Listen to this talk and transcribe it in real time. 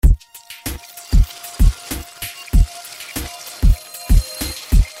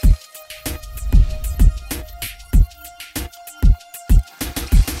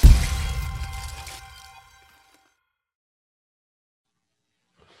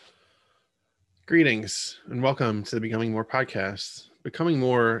Greetings and welcome to the Becoming More podcast. Becoming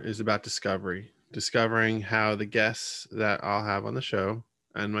More is about discovering how the guests that I'll have on the show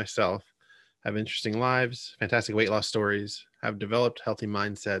and myself have interesting lives, fantastic weight loss stories, have developed healthy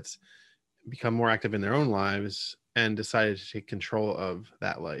mindsets, become more active in their own lives, and decided to take control of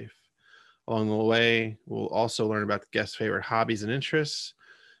that life. Along the way, we'll also learn about the guests' favorite hobbies and interests.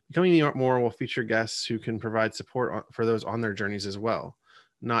 Becoming More will feature guests who can provide support for those on their journeys as well,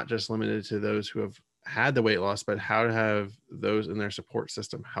 not just limited to those who have had the weight loss, but how to have those in their support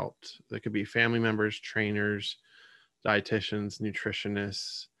system helped. There could be family members, trainers, dietitians,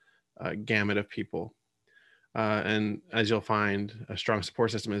 nutritionists, a gamut of people. And as you'll find, a strong support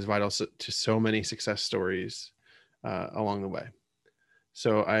system is vital to so many success stories along the way.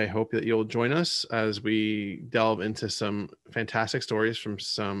 So I hope that you'll join us as we delve into some fantastic stories from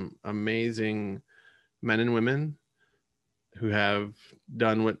some amazing men and women who have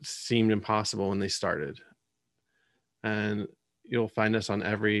done what seemed impossible when they started. And you'll find us on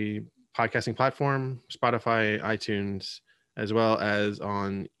every podcasting platform, Spotify, iTunes, as well as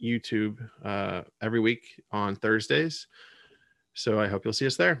on YouTube every week on Thursdays. So I hope you'll see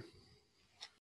us there.